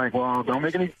 kids, was like, well, don't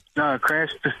make any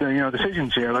crash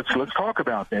decisions here. Let's talk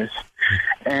about this.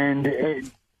 And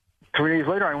 3 days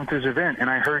later, I went to this event, and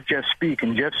I heard Jeff speak,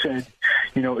 and Jeff said,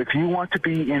 if you want to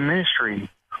be in ministry,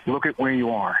 look at where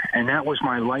you are. And that was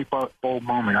my light bulb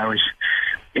moment. I was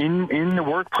in the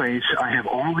workplace. I have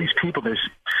all these people. There's,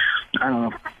 I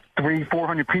don't know,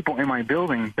 300-400 people in my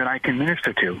building that I can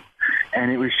minister to.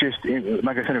 And it was just,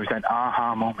 like I said, it was that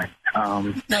aha moment.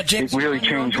 Now, James, it really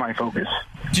changed my focus.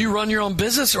 Do you run your own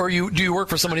business, or do you work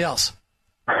for somebody else?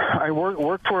 I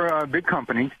work for a big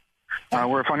company.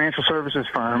 We're a financial services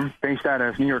firm based out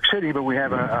of New York City, but we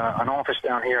have an office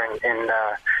down here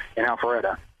in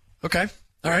Alpharetta. Okay.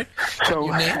 All right. So,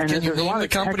 can you name the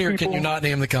company, or can you not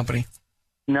name the company?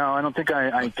 No, I don't think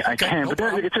I can. No,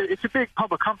 but it's a big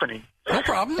public company. No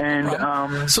problem. And no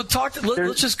problem. So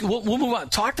we'll move on.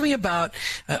 Talk to me about,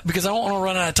 because I don't want to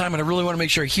run out of time, and I really want to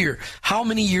make sure I hear. How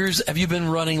many years have you been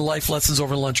running Life Lessons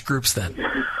Over Lunch groups then?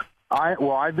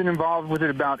 I've been involved with it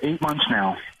about 8 months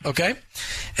now. Okay.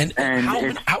 And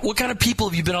what kind of people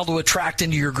have you been able to attract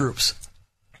into your groups?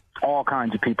 All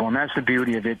kinds of people, and that's the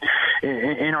beauty of it.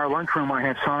 In our lunchroom, I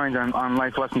have signs on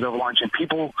Life Lessons Over Lunch, and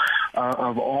people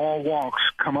of all walks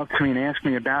come up to me and ask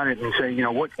me about it and say,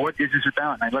 what is this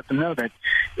about? And I let them know that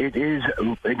it is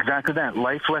exactly that,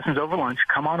 Life Lessons Over Lunch.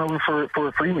 Come on over for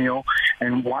a free meal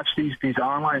and watch these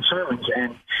online sermons,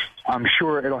 and I'm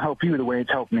sure it'll help you the way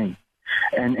it's helped me.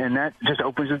 And that just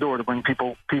opens the door to bring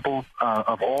people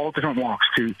of all different walks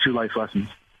to Life Lessons.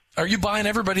 Are you buying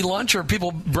everybody lunch, or are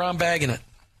people brown bagging it?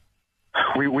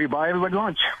 We buy everybody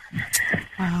lunch.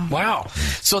 Wow.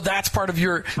 So that's part of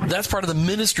the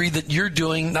ministry that you're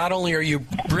doing. Not only are you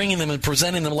bringing them and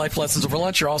presenting them Life Lessons Over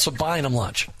Lunch, you're also buying them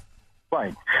lunch.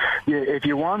 Right. Yeah, if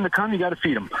you want them to come, you got to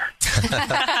feed them.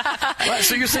 Right,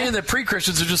 so you're saying that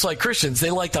pre-Christians are just like Christians.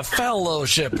 They like the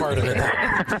fellowship part of it.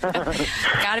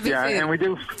 Gotta be food. And we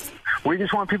do. We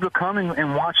just want people to come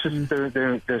and watch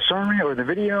the sermon or the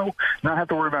video, not have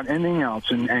to worry about anything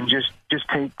else, and just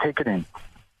take it in.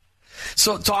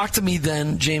 So talk to me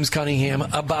then, James Cunningham,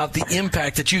 about the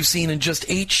impact that you've seen in just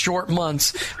 8 short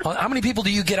months. How many people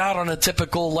do you get out on a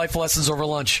typical Life Lessons Over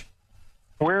Lunch?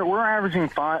 We're averaging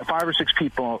five or six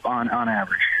people on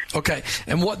average. Okay.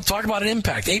 And talk about an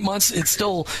impact. 8 months, it's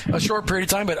still a short period of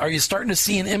time, but are you starting to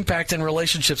see an impact in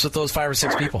relationships with those 5 or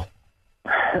 6 people?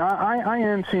 I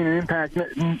am seeing an impact.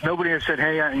 Nobody has said,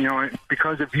 hey,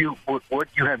 because of you, what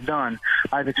you have done,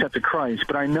 I've accepted Christ.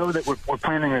 But I know that we're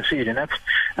planting a seed, and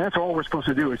that's all we're supposed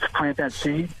to do, is to plant that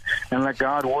seed and let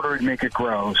God water it and make it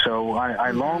grow. So I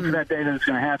long for that day that it's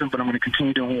going to happen, but I'm going to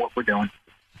continue doing what we're doing.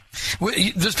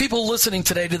 There's people listening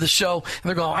today to the show, and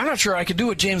they're going, I'm not sure I could do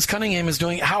what James Cunningham is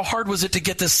doing. How hard was it to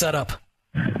get this set up?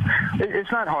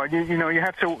 It's not hard. You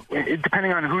have to,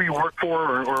 depending on who you work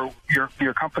for or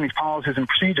your company's policies and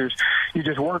procedures, you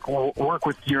just work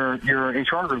with your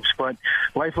HR groups. But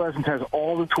Life Lessons has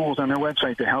all the tools on their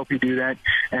website to help you do that.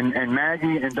 And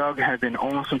Maggie and Doug have been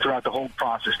awesome throughout the whole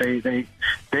process. They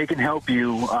can help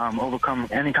you overcome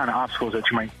any kind of obstacles that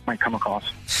you might come across.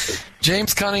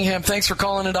 James Cunningham, thanks for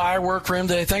calling into I Work for Him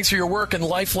today. Thanks for your work in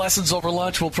Life Lessons Over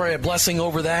Lunch. We'll pray a blessing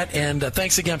over that. And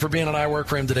thanks again for being on I Work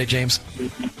for Him today, James.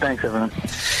 Thanks, everyone.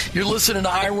 You're listening to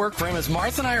I Work for Him as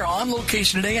Martha and I are on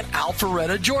location today at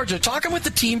Alpharetta, Georgia, talking with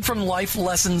the team from Life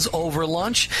Lessons Over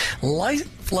Lunch.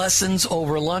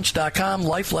 LifeLessonsOverLunch.com,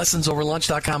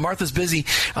 LifeLessonsOverLunch.com. Martha's busy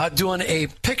doing a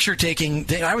picture-taking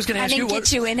thing. I was going to ask you. I didn't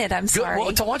get you in it. I'm sorry. Well,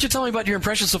 why don't you tell me about your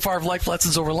impression so far of Life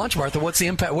Lessons Over Lunch, Martha? What's the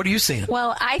impact? What are you seeing?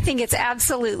 Well, I think it's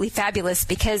absolutely fabulous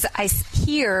because I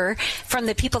hear from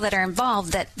the people that are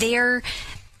involved that they're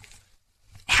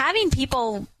having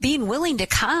people being willing to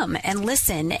come and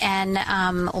listen and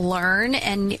learn,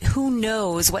 and who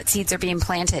knows what seeds are being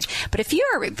planted. But if you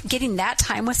are getting that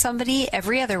time with somebody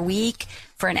every other week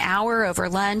for an hour over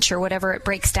lunch or whatever it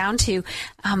breaks down to,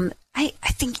 I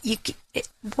think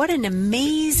what an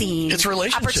amazing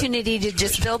opportunity to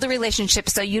just build a relationship.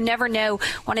 So you never know,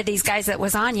 one of these guys that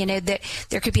was on, that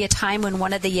there could be a time when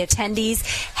one of the attendees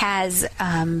has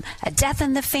a death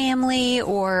in the family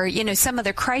or, some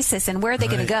other crisis. And where are they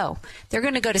going to go? They're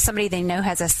going to go to somebody they know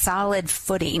has a solid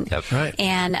footing. Yep. Right.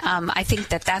 And I think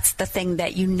that's the thing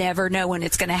that you never know when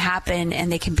it's going to happen, and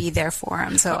they can be there for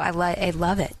them. So I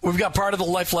love it. We've got part of the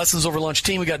Life Lessons Over Lunch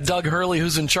team. We got Doug Hurley,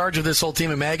 who's in charge of this whole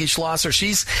team, and Maggie Schlosser.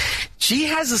 She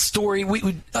has a story.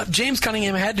 James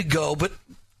Cunningham had to go, but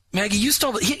Maggie, you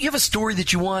have a story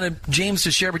that you wanted James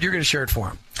to share, but you're going to share it for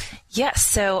him. Yes.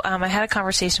 So I had a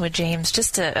conversation with James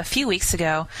just a few weeks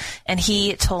ago, and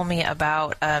he told me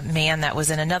about a man that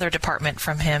was in another department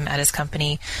from him at his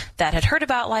company that had heard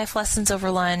about Life Lessons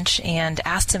Over Lunch and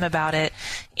asked him about it.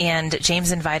 And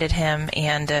James invited him,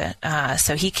 and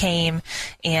so he came,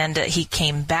 and he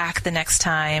came back the next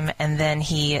time, and then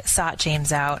he sought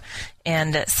James out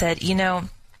and said,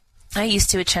 I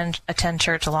used to attend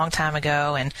church a long time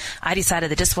ago, and I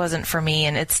decided that this wasn't for me.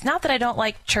 And it's not that I don't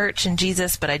like church and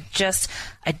Jesus, but I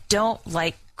don't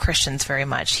like Christians very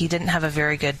much. He didn't have a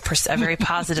very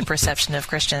positive perception of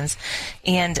Christians.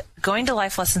 And going to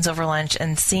Life Lessons Over Lunch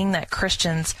and seeing that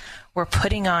Christians were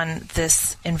putting on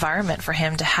this environment for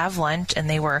him to have lunch, and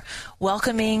they were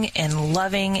welcoming and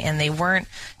loving, and they weren't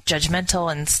judgmental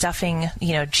and stuffing,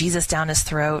 Jesus down his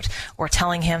throat or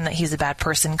telling him that he's a bad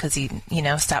person because he,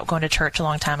 stopped going to church a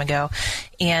long time ago.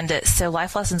 And so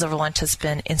Life Lessons Over Lunch has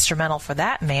been instrumental for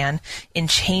that man in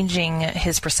changing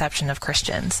his perception of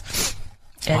Christians.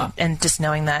 And just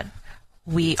knowing that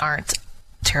we aren't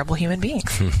terrible human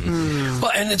beings.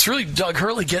 Well, and it's really Doug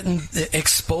Hurley getting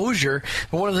exposure.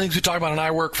 And one of the things we talk about, and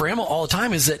I work for him all the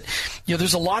time, is that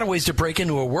there's a lot of ways to break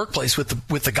into a workplace with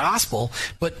the gospel,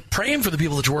 but praying for the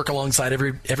people that you work alongside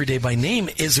every day by name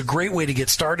is a great way to get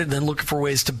started. And then looking for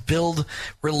ways to build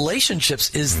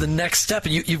relationships is the next step.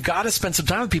 And you've got to spend some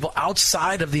time with people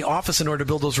outside of the office in order to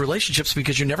build those relationships,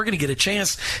 because you're never going to get a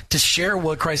chance to share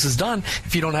what Christ has done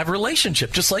if you don't have a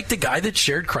relationship, just like the guy that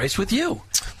shared Christ with you.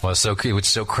 Well,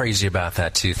 what's so crazy about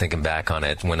that, too, thinking back on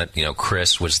it, when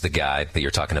Chris was the guy that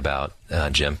you're talking about,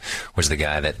 Jim, was the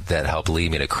guy that helped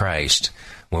lead me to Christ.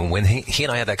 When he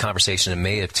and I had that conversation in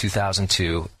May of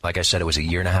 2002, like I said, it was a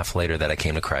year and a half later that I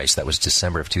came to Christ. That was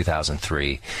December of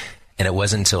 2003. And it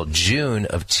wasn't until June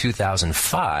of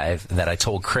 2005 that I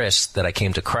told Chris that I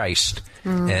came to Christ.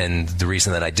 And the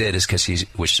reason that I did is because he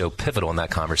was so pivotal in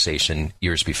that conversation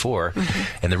years before.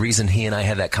 And the reason he and I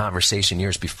had that conversation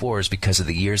years before is because of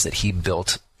the years that he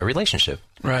built a relationship.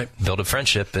 Right. Built a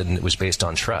friendship, and it was based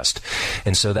on trust.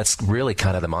 And so that's really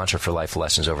kind of the mantra for Life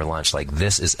Lessons Over Lunch. Like,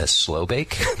 this is a slow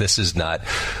bake. This is not,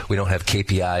 we don't have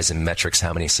KPIs and metrics,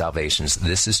 how many salvations.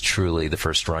 This is truly the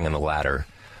first rung on the ladder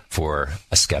for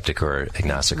a skeptic or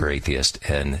agnostic or atheist.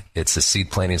 And it's a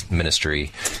seed planting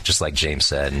ministry, just like James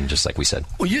said, and just like we said.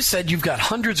 Well, you said you've got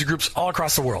hundreds of groups all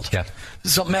across the world. Yeah.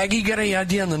 So, Maggie, you got any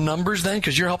idea on the numbers then?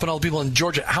 Because you're helping all the people in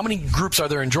Georgia. How many groups are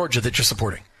there in Georgia that you're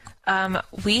supporting?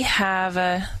 We have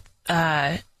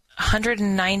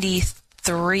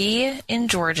 193 in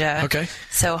Georgia. Okay.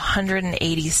 So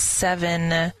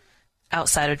 187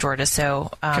 outside of Georgia.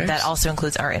 So that also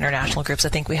includes our international groups. I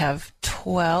think we have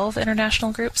 12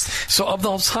 international groups. So of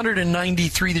those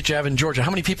 193 that you have in Georgia, how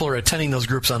many people are attending those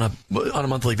groups on a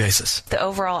monthly basis? The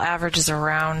overall average is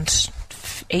around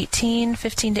 15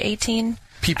 to 18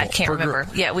 people. I can't remember.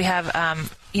 Group. Yeah, we have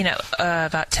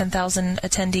about 10,000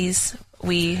 attendees.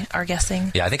 We are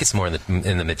guessing. Yeah, I think it's more in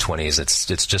the mid-20s.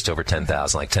 It's just over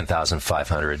 10,000, like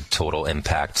 10,500 total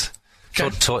impact. Okay.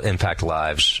 Total impact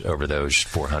lives over those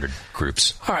 400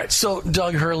 groups. All right. So,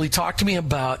 Doug Hurley, talk to me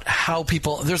about how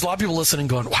there's a lot of people listening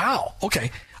going, wow,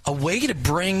 okay, a way to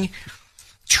bring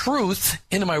truth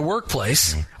into my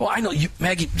workplace. Well, I know you,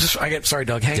 Maggie, sorry,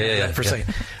 Doug, hang on for a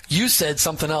second. You said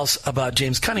something else about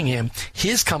James Cunningham.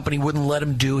 His company wouldn't let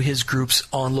him do his groups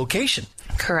on location.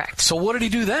 Correct. So what did he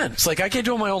do then? It's like, I can't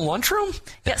do it in my own lunchroom?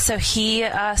 Yeah, so he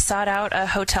sought out a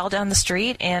hotel down the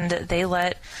street, and they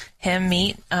let him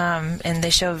meet, and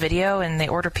they show a video, and they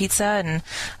order pizza,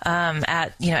 and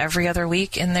at every other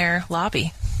week in their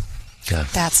lobby. Yeah.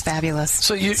 That's fabulous.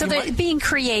 So being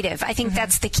creative, I think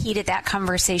that's the key to that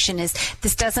conversation. Is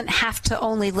this doesn't have to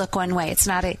only look one way.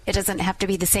 It doesn't have to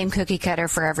be the same cookie cutter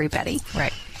for everybody.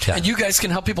 Right. Yeah. And you guys can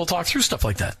help people talk through stuff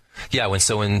like that. Yeah,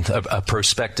 when a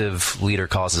prospective leader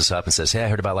calls us up and says, hey, I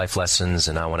heard about Life Lessons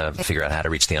and I want to figure out how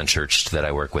to reach the unchurched that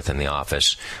I work with in the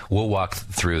office, we'll walk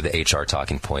through the HR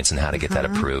talking points and how to get that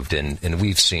approved. And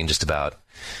we've seen just about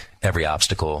every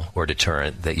obstacle or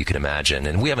deterrent that you can imagine.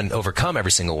 And we haven't overcome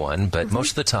every single one, but most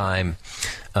of the time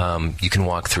you can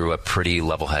walk through a pretty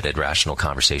level-headed, rational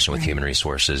conversation with human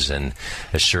resources and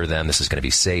assure them this is going to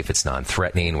be safe, it's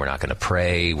non-threatening, we're not going to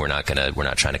pray, we're not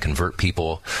trying to convert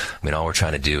people. I mean, all we're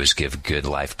trying to do is give good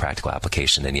life practical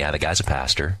application. And yeah, the guy's a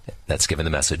pastor. That's given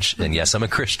the message. And yes, I'm a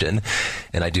Christian,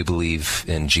 and I do believe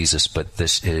in Jesus, but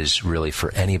this is really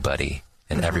for anybody.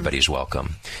 And everybody's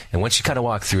welcome. And once you kind of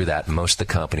walk through that, most of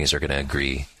the companies are going to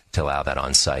agree to allow that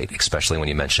on site, especially when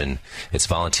you mention it's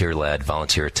volunteer-led,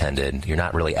 volunteer-attended. You're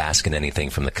not really asking anything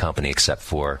from the company except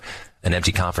for an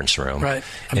empty conference room. Right.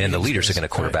 And the leaders are going to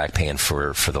quarterback paying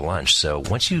for the lunch. So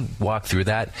once you walk through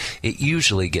that, it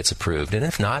usually gets approved. And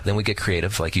if not, then we get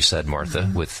creative, like you said, Martha,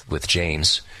 with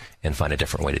James, and find a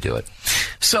different way to do it.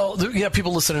 So you have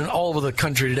people listening all over the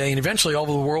country today and eventually all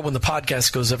over the world when the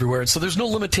podcast goes everywhere. So there's no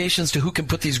limitations to who can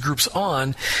put these groups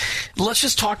on. Let's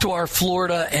just talk to our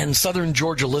Florida and Southern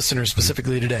Georgia listeners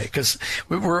specifically today, because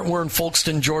we're in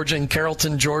Folkston, Georgia, and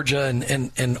Carrollton, Georgia,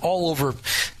 and all over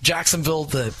Jacksonville,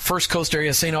 the First Coast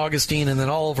area, St. Augustine, and then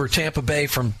all over Tampa Bay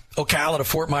from Ocala to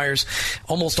Fort Myers,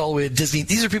 almost all the way to Disney.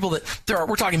 These are people that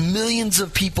we're talking millions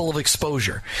of people of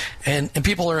exposure. And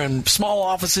people are in small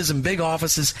offices and big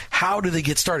offices. How do they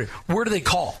get started? Where do they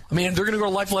call? I mean, they're going to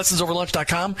go to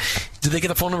lifelessonsoverlunch.com. Do they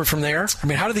get a phone number from there? I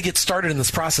mean, how do they get started in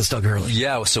this process, Doug Hurley?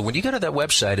 Yeah, so when you go to that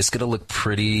website, it's going to look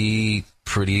pretty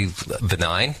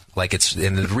benign.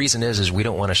 And the reason is we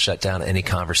don't want to shut down any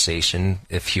conversation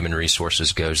if human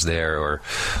resources goes there or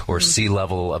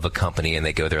C-level of a company and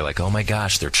they go there like, oh my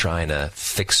gosh, they're trying to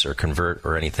fix or convert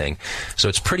or anything. So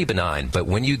it's pretty benign. But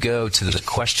when you go to the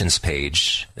questions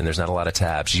page, and there's not a lot of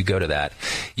tabs, you go to that,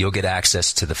 you'll get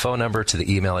access to the phone number, to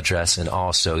the email address, and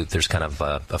also there's kind of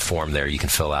a form there you can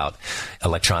fill out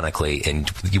electronically,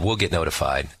 and you will get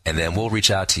notified. And then we'll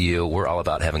reach out to you. We're all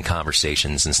about having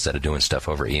conversations instead of doing stuff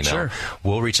over email. Sure.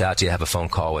 We'll reach out to you, have a phone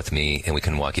call with me, and we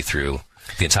can walk you through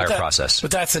the entire process.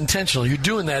 But that's intentional. You're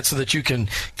doing that so that you can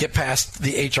get past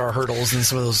the HR hurdles and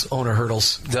some of those owner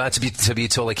hurdles. To be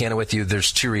totally candid with you,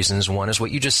 there's two reasons. One is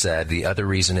what you just said. The other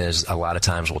reason is a lot of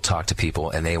times we'll talk to people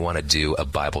and they want to do a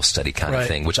Bible study kind of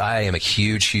thing, which I am a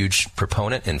huge, huge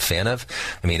proponent and fan of.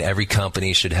 I mean, every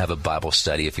company should have a Bible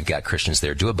study. If you've got Christians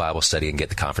there, do a Bible study and get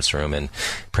the conference room and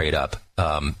pray it up.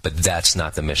 But that's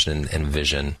not the mission and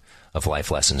vision of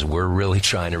Life Lessons. We're really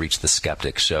trying to reach the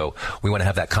skeptic. So we want to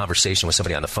have that conversation with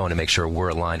somebody on the phone to make sure we're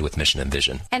aligned with mission and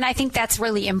vision. And I think that's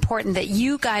really important that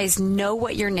you guys know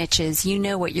what your niche is, you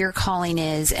know what your calling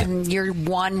is, and you're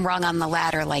one rung on the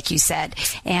ladder, like you said.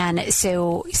 And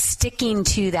so sticking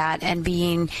to that and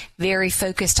being very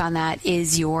focused on that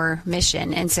is your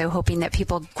mission. And so hoping that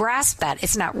people grasp that.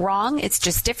 It's not wrong, it's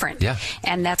just different. Yeah.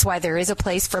 And that's why there is a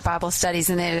place for Bible studies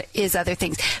and there is other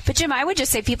things. But Jim, I would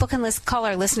just say people can call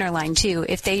our listener line too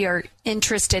if they are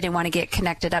interested and want to get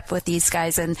connected up with these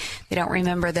guys and they don't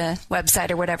remember the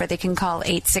website or whatever. They can call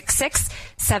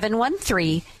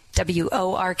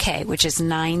 866-713-WORK, which is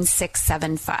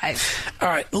 9675. All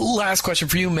right, last question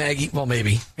for you, Maggie. Well,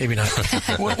 maybe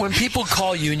not. when people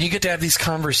call you and you get to have these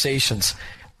conversations,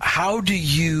 how do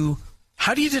you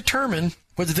determine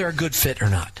whether they're a good fit or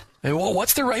not? I mean,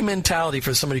 what's the right mentality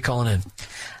for somebody calling in?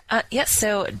 Yes,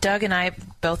 so Doug and I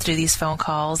both do these phone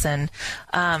calls, and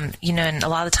and a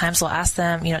lot of the times we'll ask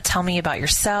them, tell me about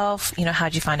yourself.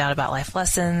 How'd you find out about Life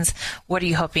Lessons? What are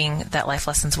you hoping that Life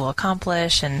Lessons will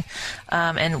accomplish? And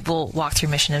we'll walk through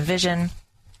mission and vision.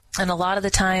 And a lot of the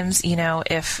times,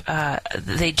 if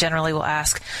they generally will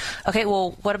ask, okay,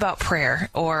 well, what about prayer?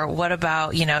 Or what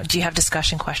about, do you have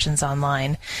discussion questions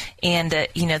online? And,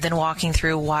 then walking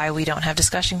through why we don't have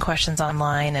discussion questions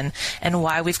online and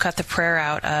why we've cut the prayer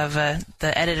out of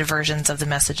the edited versions of the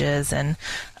messages. And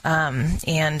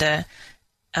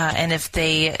if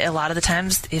a lot of the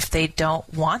times, if they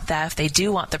don't want that, if they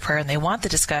do want the prayer and they want the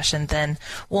discussion, then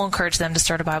we'll encourage them to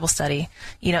start a Bible study.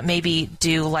 Maybe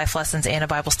do Life Lessons and a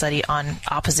Bible study on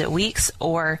opposite weeks,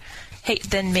 or hey,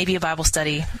 then maybe a Bible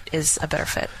study is a better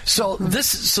fit. So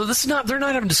this is not, they're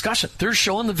not having discussion. They're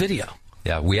showing the video.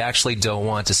 Yeah, we actually don't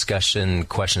want discussion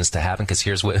questions to happen because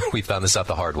here's what we found this out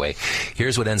the hard way.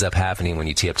 Here's what ends up happening when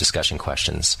you tee up discussion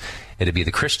questions. It'd be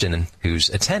the Christian who's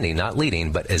attending, not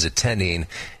leading, but is attending,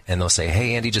 and they'll say,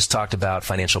 hey, Andy just talked about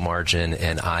financial margin,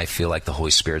 and I feel like the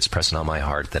Holy Spirit's pressing on my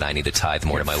heart that I need to tithe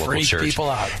more to my local church. People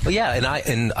out. Well, yeah,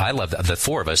 and I love that. The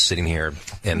four of us sitting here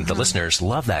and the listeners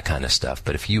love that kind of stuff.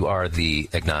 But if you are the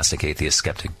agnostic, atheist,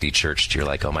 skeptic, de-churched, you're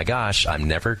like, oh my gosh, I'm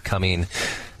never coming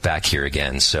back here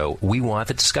again. So we want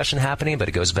the discussion happening, but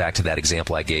it goes back to that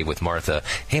example I gave with Martha.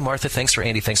 Hey, Martha, thanks for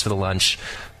Andy. Thanks for the lunch.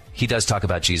 He does talk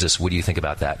about Jesus. What do you think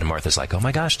about that? And Martha's like, oh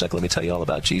my gosh, Doug, let me tell you all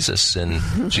about Jesus.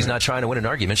 And she's not trying to win an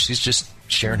argument. She's just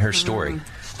sharing her story.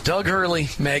 Doug Hurley,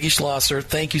 Maggie Schlosser,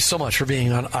 thank you so much for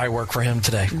being on I Work for Him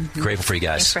today. Grateful for you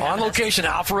guys. On location,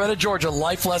 Alpharetta, Georgia,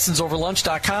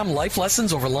 lifelessonsoverlunch.com,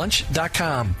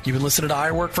 lifelessonsoverlunch.com. You've been listening to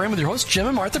I Work for Him with your hosts, Jim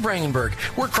and Martha Brangenberg.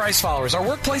 We're Christ followers. Our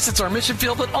workplace, it's our mission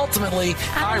field, but ultimately,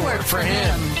 I work for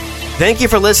Him. Thank you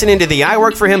for listening to the I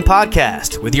Work for Him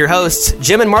podcast with your hosts,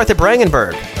 Jim and Martha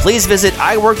Brangenberg. Please visit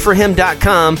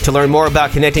iworkforhim.com to learn more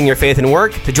about connecting your faith and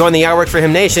work, to join the I Work for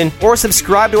Him Nation, or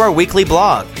subscribe to our weekly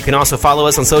blog. You can also follow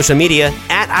us on social media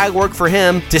at I Work for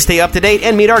Him to stay up to date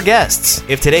and meet our guests.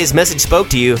 If today's message spoke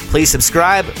to you, please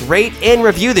subscribe, rate, and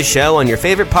review the show on your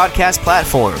favorite podcast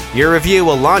platform. Your review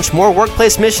will launch more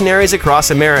workplace missionaries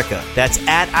across America. That's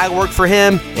at I Work for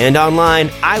Him and online,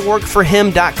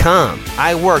 iworkforhim.com.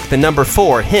 I work the number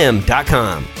 4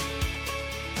 him.com.